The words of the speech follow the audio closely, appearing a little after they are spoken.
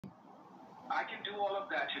I can do all of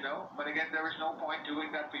that, you know, but again, there is no point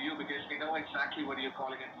doing that for you because we know exactly what you're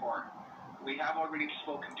calling it for. We have already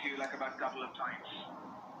spoken to you like about a couple of times,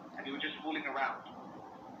 and you were just fooling around.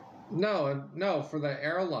 No, for the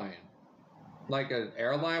airline. Like an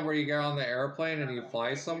airline where you get on the airplane and you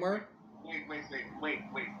fly somewhere? Wait.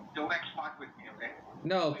 Don't expart with me, okay?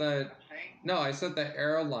 No, I said the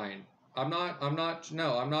airline. I'm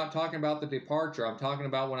not talking about the departure. I'm talking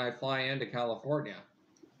about when I fly into California.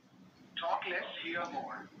 Talk less, hear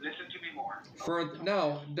more. Listen to me more.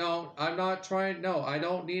 I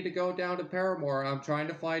don't need to go down to Paramore. I'm trying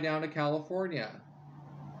to fly down to California.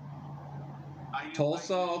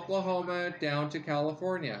 Tulsa, Oklahoma, down to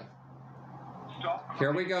California. Stop.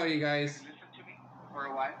 Here we go, you guys. Listen to me for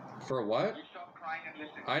a while. For what? You stop crying and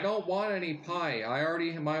listen. I don't want any pie.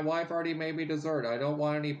 My wife already made me dessert. I don't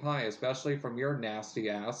want any pie, especially from your nasty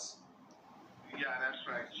ass. Yeah, that's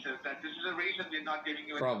right. So this is the reason we're not giving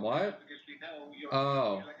you From what? Because we know you're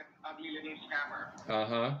like an ugly little scammer.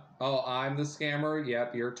 Uh-huh. Oh, I'm the scammer?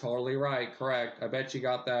 Yep, you're totally right. Correct. I bet you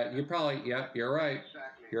got that. Yep, you're right.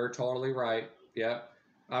 Exactly. You're totally right. Yep.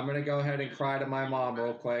 I'm going to go ahead and cry to my mom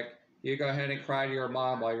real quick. You go ahead and cry to your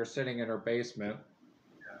mom while you're sitting in her basement.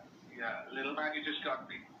 Yeah, little man, you just got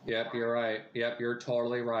me. Yep, you're right. Yep, you're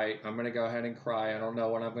totally right. I'm going to go ahead and cry. I don't know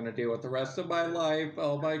what I'm going to do with the rest of my life.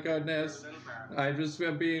 Oh my goodness. I've just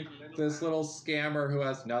been being this little scammer who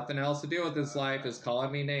has nothing else to do with his life is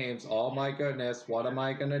calling me names. Oh my goodness, what am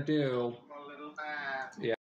I going to do?